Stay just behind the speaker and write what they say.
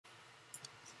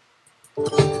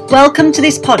Welcome to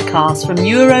this podcast from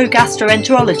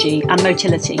Neurogastroenterology and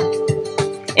Motility.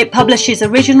 It publishes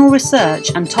original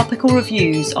research and topical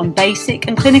reviews on basic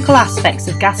and clinical aspects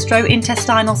of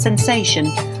gastrointestinal sensation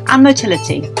and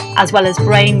motility, as well as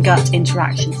brain-gut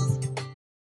interactions.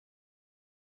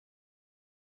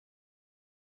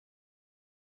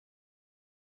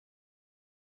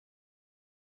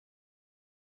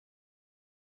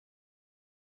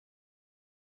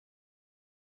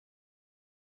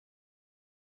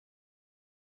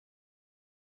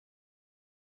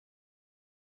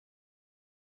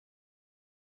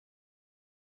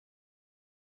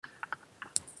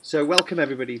 So welcome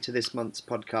everybody to this month's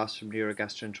podcast from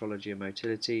Neurogastroenterology and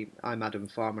Motility. I'm Adam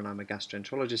Farmer and I'm a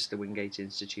gastroenterologist at the Wingate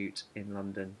Institute in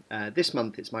London. This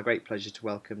month it's my great pleasure to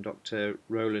welcome Dr.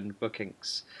 Roland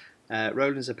Boeckings.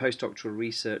 Roland is a postdoctoral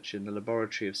researcher in the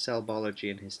Laboratory of Cell Biology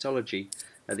and Histology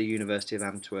at the University of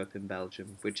Antwerp in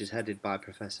Belgium, which is headed by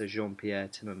Professor Jean-Pierre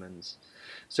Timmermans.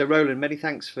 So Roland, many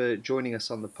thanks for joining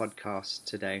us on the podcast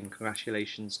today, and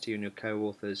congratulations to you and your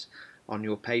co-authors on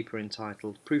your paper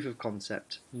entitled Proof of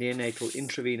Concept, Neonatal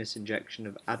Intravenous Injection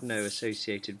of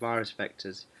Adeno-Associated Virus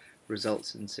Vectors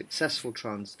Results in Successful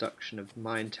Transduction of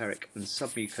Myenteric and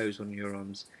Submucosal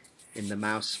Neurons in the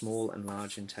Mouse Small and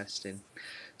Large Intestine.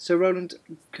 So Roland,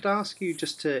 could I ask you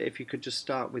if you could just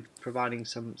start with providing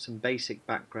some basic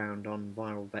background on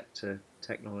viral vector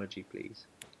technology, please?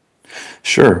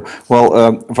 Sure. Well,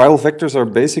 viral vectors are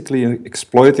basically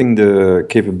exploiting the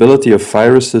capability of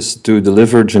viruses to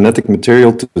deliver genetic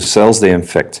material to the cells they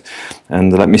infect.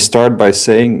 And let me start by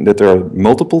saying that there are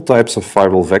multiple types of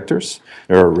viral vectors.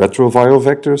 There are retroviral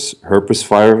vectors, herpes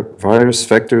virus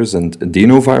vectors, and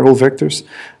adenoviral vectors,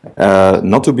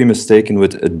 not to be mistaken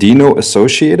with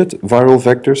adeno-associated viral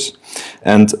vectors.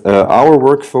 And our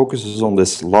work focuses on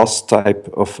this last type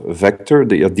of vector,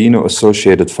 the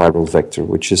adeno-associated viral vector,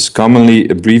 which is commonly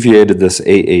abbreviated as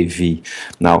AAV.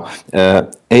 Now,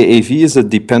 AAV is a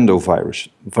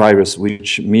dependovirus,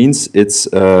 which means it's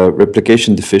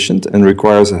replication deficient and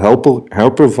requires a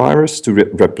helper virus to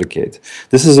replicate.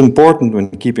 This is important when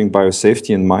keeping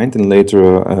biosafety in mind in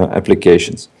later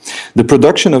applications. The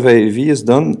production of AAV is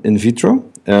done in vitro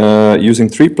using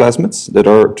 3 plasmids that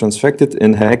are transfected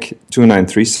in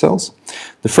HEK293 cells.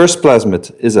 The first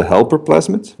plasmid is a helper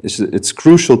plasmid. It's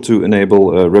crucial to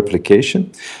enable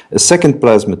replication. A second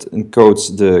plasmid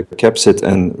encodes the capsid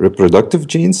and reproductive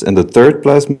genes, and the third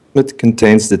plasmid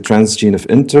contains the transgene of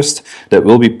interest that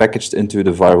will be packaged into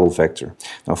the viral vector.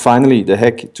 Now, finally, the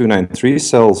HEK293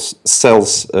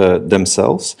 cells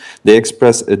themselves, they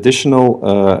express additional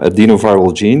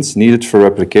adenoviral genes needed for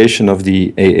replication of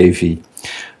the AAV.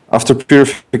 After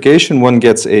purification, one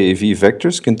gets AAV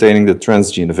vectors containing the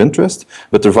transgene of interest,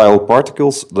 but the viral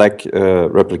particles lack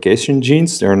replication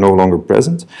genes. They are no longer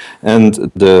present,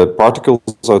 and the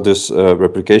particles are thus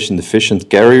replication deficient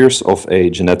carriers of a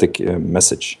genetic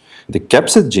message. The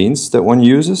capsid genes that one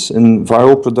uses in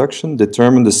viral production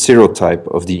determine the serotype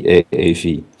of the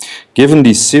AAV. Given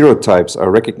these serotypes are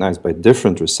recognized by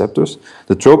different receptors,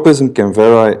 the tropism can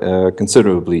vary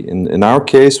considerably. In our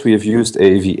case, we have used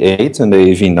AAV8 and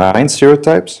AAV9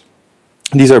 serotypes.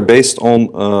 These are based on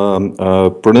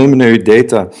preliminary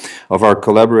data of our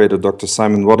collaborator, Dr.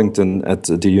 Simon Waddington at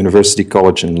the University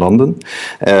College in London.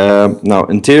 Now,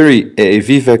 in theory,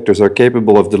 AAV vectors are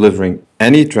capable of delivering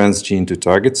any transgene to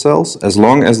target cells as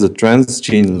long as the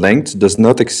transgene length does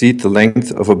not exceed the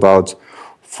length of about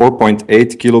 4.8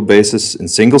 kilobases in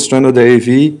single-stranded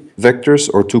AAV vectors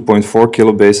or 2.4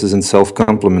 kilobases in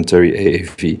self-complementary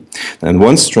AAV. And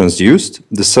once transduced,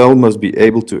 the cell must be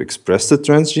able to express the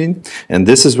transgene, and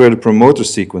this is where the promoter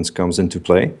sequence comes into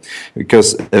play,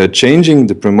 because changing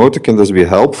the promoter can thus be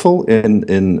helpful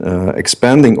in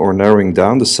expanding or narrowing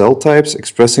down the cell types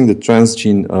expressing the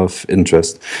transgene of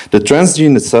interest. The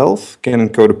transgene itself can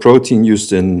encode a protein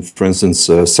used in, for instance,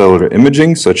 cellular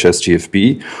imaging, such as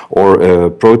GFP, or a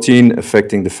protein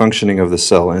affecting the functioning of the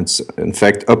cell. And it's, in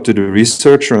fact, up to the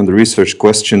researcher and the research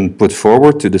question put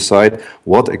forward to decide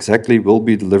what exactly will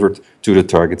be delivered to the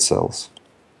target cells.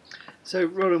 So,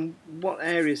 Roland, what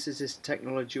areas has this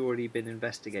technology already been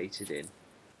investigated in?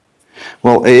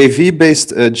 Well,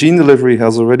 AAV-based gene delivery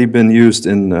has already been used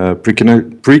in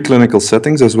preclinical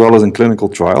settings as well as in clinical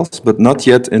trials, but not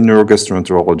yet in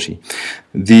neurogastroenterology.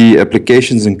 The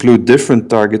applications include different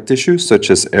target tissues,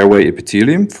 such as airway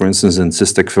epithelium, for instance in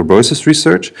cystic fibrosis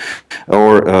research,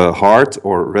 or heart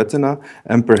or retina,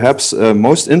 and perhaps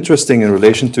most interesting in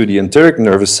relation to the enteric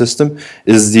nervous system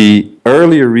is the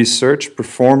earlier research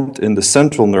performed in the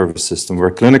central nervous system, where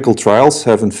clinical trials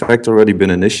have in fact already been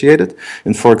initiated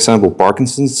in, for example,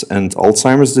 Parkinson's and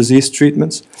Alzheimer's disease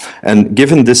treatments. And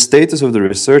given the status of the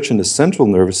research in the central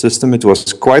nervous system, it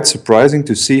was quite surprising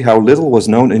to see how little was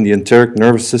known in the enteric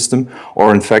nervous system,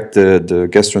 or in fact the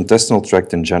gastrointestinal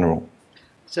tract in general.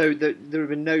 So there have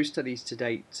been no studies to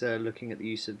date looking at the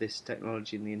use of this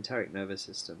technology in the enteric nervous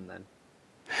system then?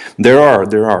 There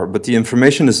are, but the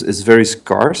information is very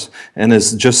scarce and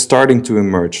is just starting to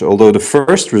emerge, although the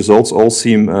first results all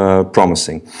seem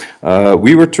promising.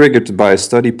 We were triggered by a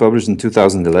study published in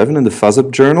 2011 in the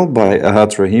FASEB journal by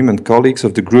Ahad Rahim and colleagues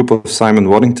of the group of Simon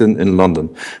Waddington in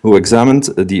London, who examined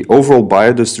the overall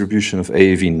biodistribution of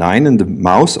AAV9 in the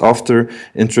mouse after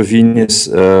intravenous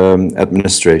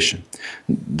administration.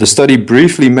 The study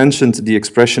briefly mentioned the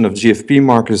expression of GFP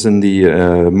markers in the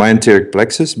myenteric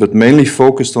plexus, but mainly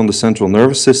focused on the central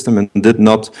nervous system and did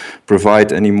not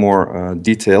provide any more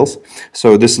details.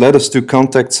 So this led us to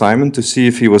contact Simon to see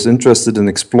if he was interested in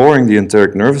exploring the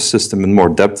enteric nervous system in more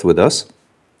depth with us,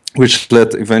 which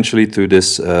led eventually to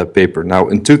this paper. Now,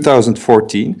 in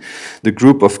 2014, the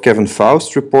group of Kevin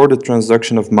Faust reported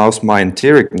transduction of mouse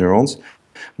myenteric neurons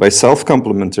by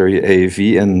self-complementary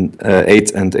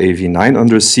AAV8 and AAV9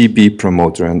 under CB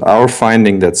promoter. And our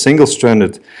finding that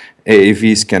single-stranded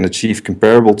AAVs can achieve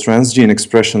comparable transgene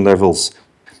expression levels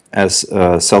as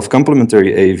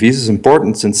self-complementary AAVs is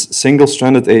important, since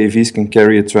single-stranded AAVs can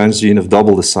carry a transgene of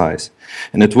double the size.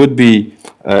 And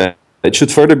it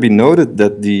should further be noted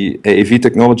that the AAV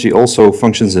technology also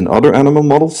functions in other animal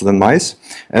models than mice,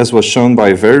 as was shown by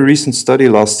a very recent study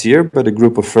last year by the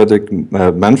group of Fredrik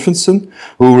Manfredson,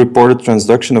 who reported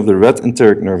transduction of the red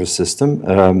enteric nervous system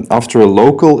after a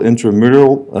local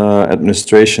intramural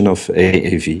administration of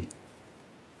AAV.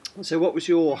 So what was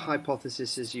your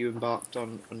hypothesis as you embarked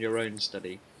on your own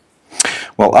study?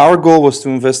 Well, our goal was to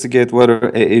investigate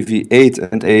whether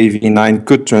AAV8 and AAV9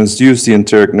 could transduce the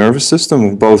enteric nervous system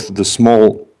of both the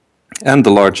small and the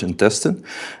large intestine.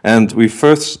 And we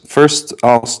first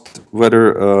asked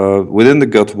whether within the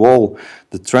gut wall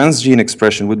the transgene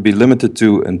expression would be limited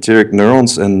to enteric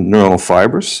neurons and neuronal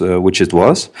fibers, which it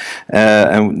was.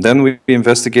 And then we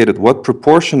investigated what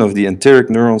proportion of the enteric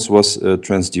neurons was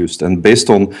transduced. And based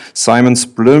on Simon's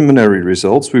preliminary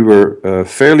results, we were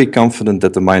fairly confident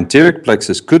that the myenteric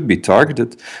plexus could be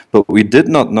targeted, but we did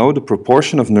not know the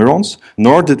proportion of neurons,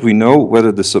 nor did we know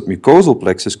whether the submucosal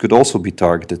plexus could also be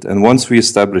targeted. And once we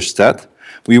established that,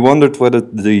 we wondered whether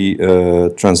the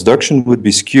transduction would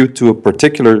be skewed to a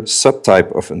particular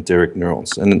subtype of enteric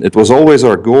neurons. And it was always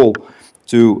our goal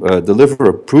to deliver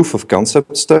a proof of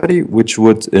concept study, which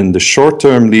would in the short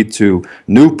term lead to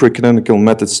new preclinical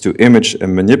methods to image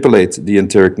and manipulate the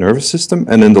enteric nervous system,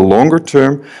 and in the longer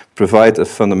term provide a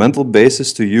fundamental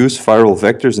basis to use viral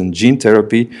vectors in gene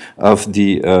therapy of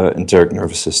the enteric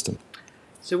nervous system.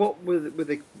 So what were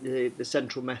the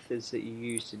central methods that you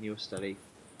used in your study?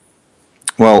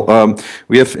 Well,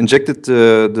 we have injected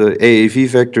the AAV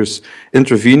vectors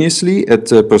intravenously at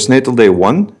postnatal day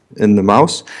 1 in the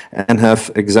mouse and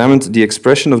have examined the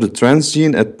expression of the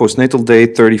transgene at postnatal day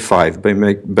 35 by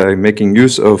making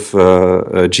use of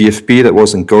GFP that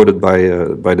was encoded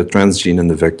by the transgene in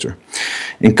the vector.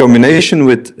 In combination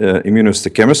with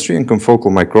immunohistochemistry and confocal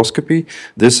microscopy,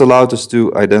 this allowed us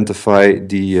to identify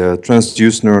the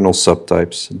transduced neuronal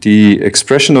subtypes. The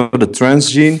expression of the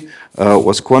transgene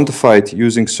was quantified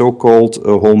using so-called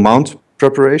whole mount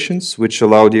preparations, which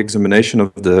allow the examination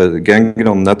of the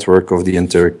ganglion network of the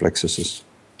enteric plexuses.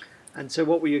 And so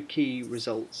what were your key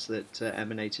results that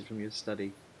emanated from your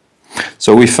study?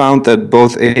 So we found that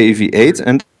both AAV8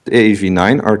 and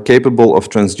AAV9 are capable of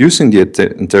transducing the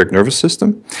enteric nervous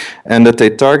system, and that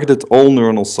they targeted all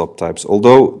neuronal subtypes,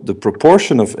 although the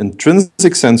proportion of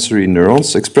intrinsic sensory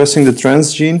neurons expressing the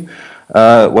transgene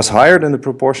was higher than the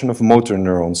proportion of motor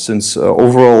neurons, since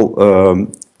overall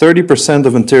 30%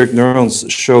 of enteric neurons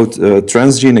showed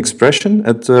transgene expression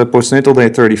at postnatal day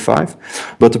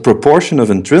 35, but the proportion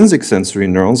of intrinsic sensory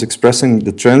neurons expressing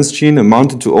the transgene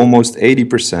amounted to almost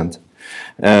 80%.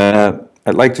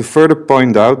 I'd like to further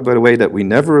point out, by the way, that we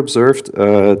never observed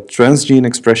transgene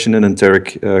expression in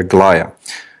enteric glia.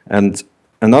 And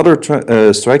another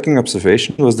striking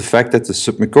observation was the fact that the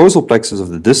submucosal plexus of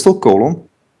the distal colon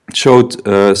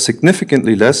showed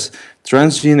significantly less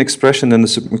transgene expression than the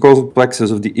submucosal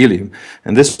plexus of the ileum.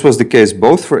 And this was the case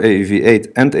both for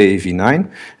AAV8 and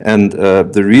AAV9, and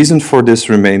the reason for this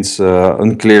remains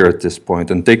unclear at this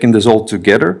point. And taking this all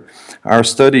together, our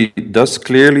study does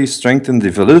clearly strengthen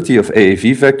the validity of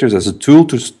AAV vectors as a tool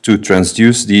to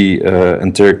transduce the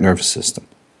enteric nervous system.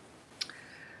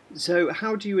 So,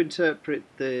 how do you interpret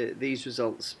these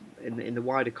results in the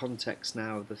wider context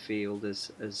now of the field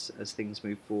as things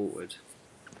move forward?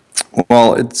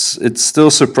 Well, it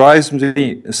still surprises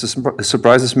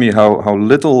me how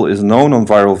little is known on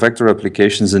viral vector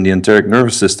applications in the enteric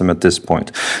nervous system at this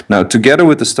point. Now, together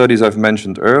with the studies I've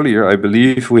mentioned earlier, I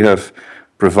believe we have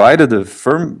provided a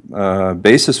firm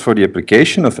basis for the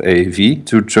application of AAV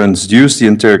to transduce the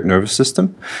enteric nervous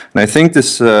system. And I think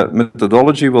this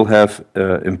methodology will have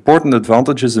important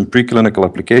advantages in preclinical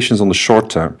applications on the short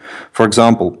term. For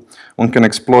example, one can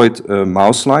exploit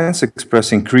mouse lines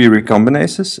expressing Cre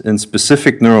recombinases in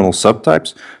specific neuronal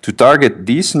subtypes to target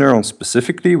these neurons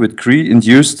specifically with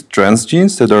Cre-induced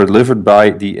transgenes that are delivered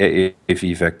by the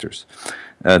AAV vectors.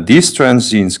 These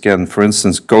transgenes can, for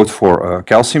instance, code for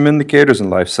calcium indicators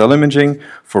in live cell imaging,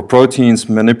 for proteins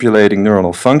manipulating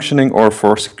neuronal functioning, or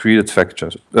for secreted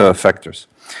factors.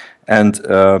 And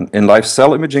in live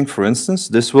cell imaging, for instance,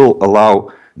 this will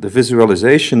allow the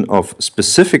visualization of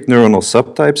specific neuronal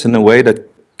subtypes in a way that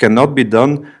cannot be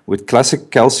done with classic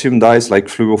calcium dyes like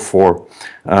fluo4.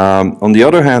 On the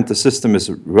other hand, the system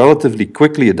is relatively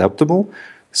quickly adaptable,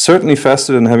 certainly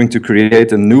faster than having to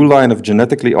create a new line of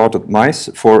genetically altered mice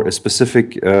for a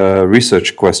specific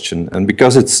research question. And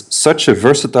because it's such a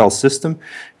versatile system,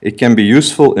 it can be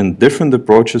useful in different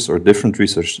approaches or different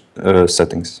research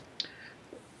settings.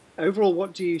 Overall,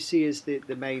 what do you see as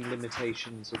the main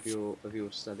limitations of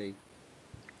your study?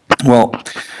 Well,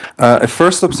 a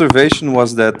first observation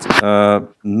was that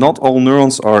not all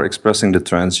neurons are expressing the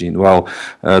transgene. While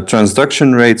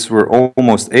transduction rates were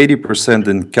almost 80%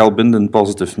 in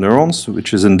calbindin-positive neurons,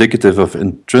 which is indicative of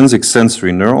intrinsic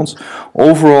sensory neurons,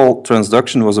 overall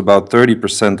transduction was about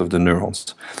 30% of the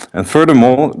neurons. And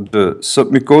furthermore, the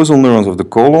submucosal neurons of the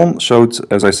colon showed,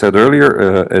 as I said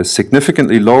earlier, a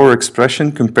significantly lower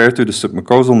expression compared to the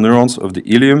submucosal neurons of the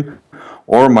ileum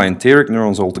or my enteric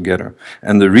neurons altogether.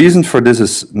 And the reason for this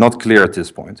is not clear at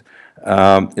this point.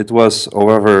 It was,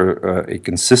 however, a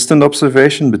consistent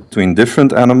observation between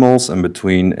different animals and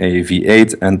between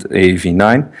AAV8 and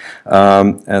AAV9.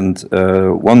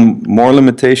 One more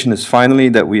limitation is finally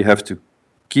that we have to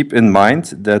keep in mind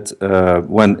that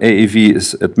when AAV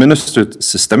is administered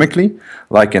systemically,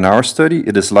 like in our study,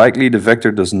 it is likely the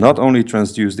vector does not only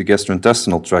transduce the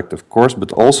gastrointestinal tract, of course,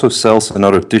 but also cells and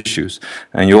other tissues.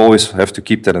 And you always have to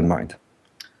keep that in mind.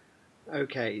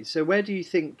 Okay, so where do you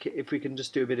think, if we can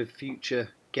just do a bit of future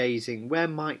gazing, where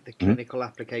might the clinical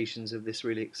applications of this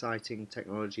really exciting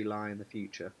technology lie in the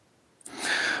future?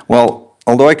 Well,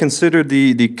 although I consider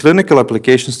the clinical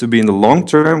applications to be in the long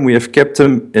term, we have kept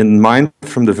them in mind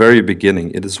from the very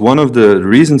beginning. It is one of the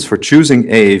reasons for choosing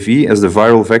AAV as the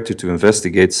viral vector to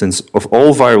investigate, since of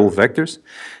all viral vectors,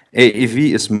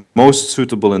 AAV is most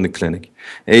suitable in the clinic.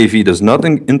 AAV does not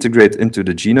integrate into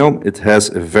the genome. It has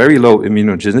a very low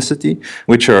immunogenicity,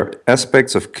 which are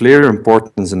aspects of clear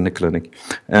importance in the clinic.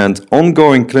 And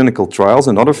ongoing clinical trials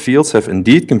in other fields have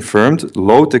indeed confirmed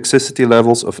low toxicity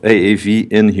levels of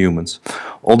AAV in humans.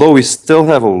 Although we still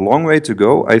have a long way to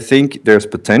go, I think there's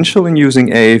potential in using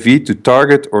AAV to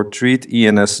target or treat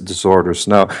ENS disorders.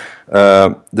 Now,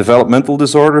 developmental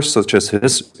disorders such as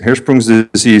Hirschsprung's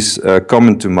disease come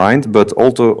into mind, but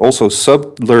also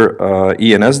subtler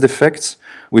ENS defects,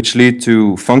 which lead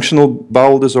to functional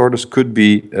bowel disorders, could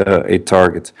be a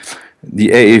target. The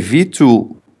AAV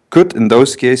tool could, in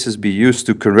those cases, be used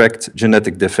to correct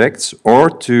genetic defects or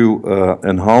to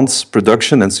enhance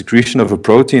production and secretion of a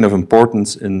protein of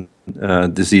importance in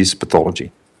disease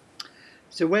pathology.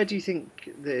 So where do you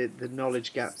think the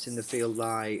knowledge gaps in the field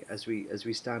lie as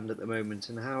we stand at the moment,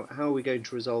 and how are we going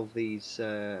to resolve these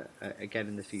again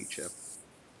in the future?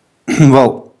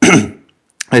 Well,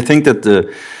 I think that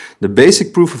the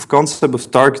basic proof of concept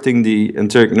of targeting the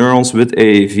enteric neurons with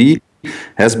AAV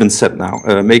has been set now,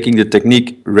 making the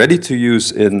technique ready to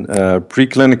use in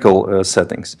preclinical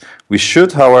settings. We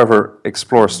should, however,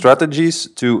 explore strategies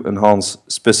to enhance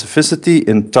specificity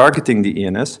in targeting the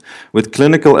ENS with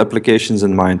clinical applications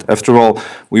in mind. After all,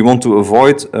 we want to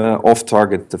avoid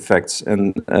off-target effects,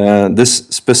 and this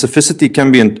specificity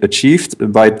can be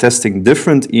achieved by testing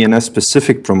different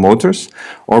ENS-specific promoters,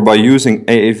 or by using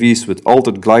AAVs with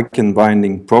altered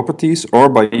glycan-binding properties, or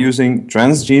by using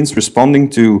transgenes responding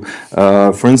to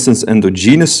for instance,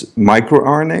 endogenous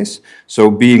microRNAs, so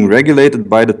being regulated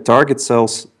by the target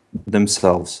cells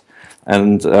themselves.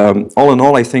 And all in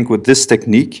all, I think with this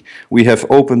technique, we have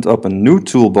opened up a new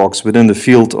toolbox within the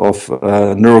field of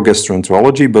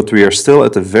neurogastroenterology, but we are still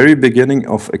at the very beginning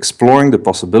of exploring the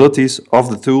possibilities of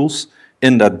the tools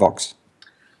in that box.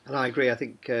 And I agree. I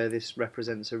think this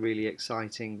represents a really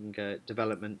exciting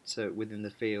development within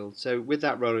the field. So with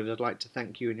that, Roland, I'd like to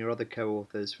thank you and your other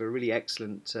co-authors for a really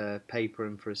excellent paper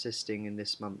and for assisting in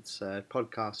this month's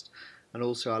podcast, and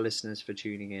also our listeners for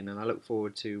tuning in. And I look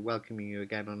forward to welcoming you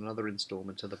again on another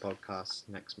instalment of the podcast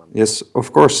next month. Yes,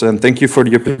 of course. And thank you for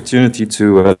the opportunity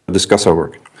to discuss our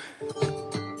work.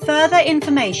 Further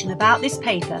information about this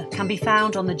paper can be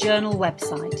found on the journal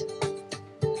website.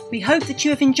 We hope that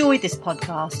you have enjoyed this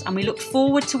podcast, and we look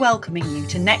forward to welcoming you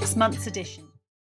to next month's edition.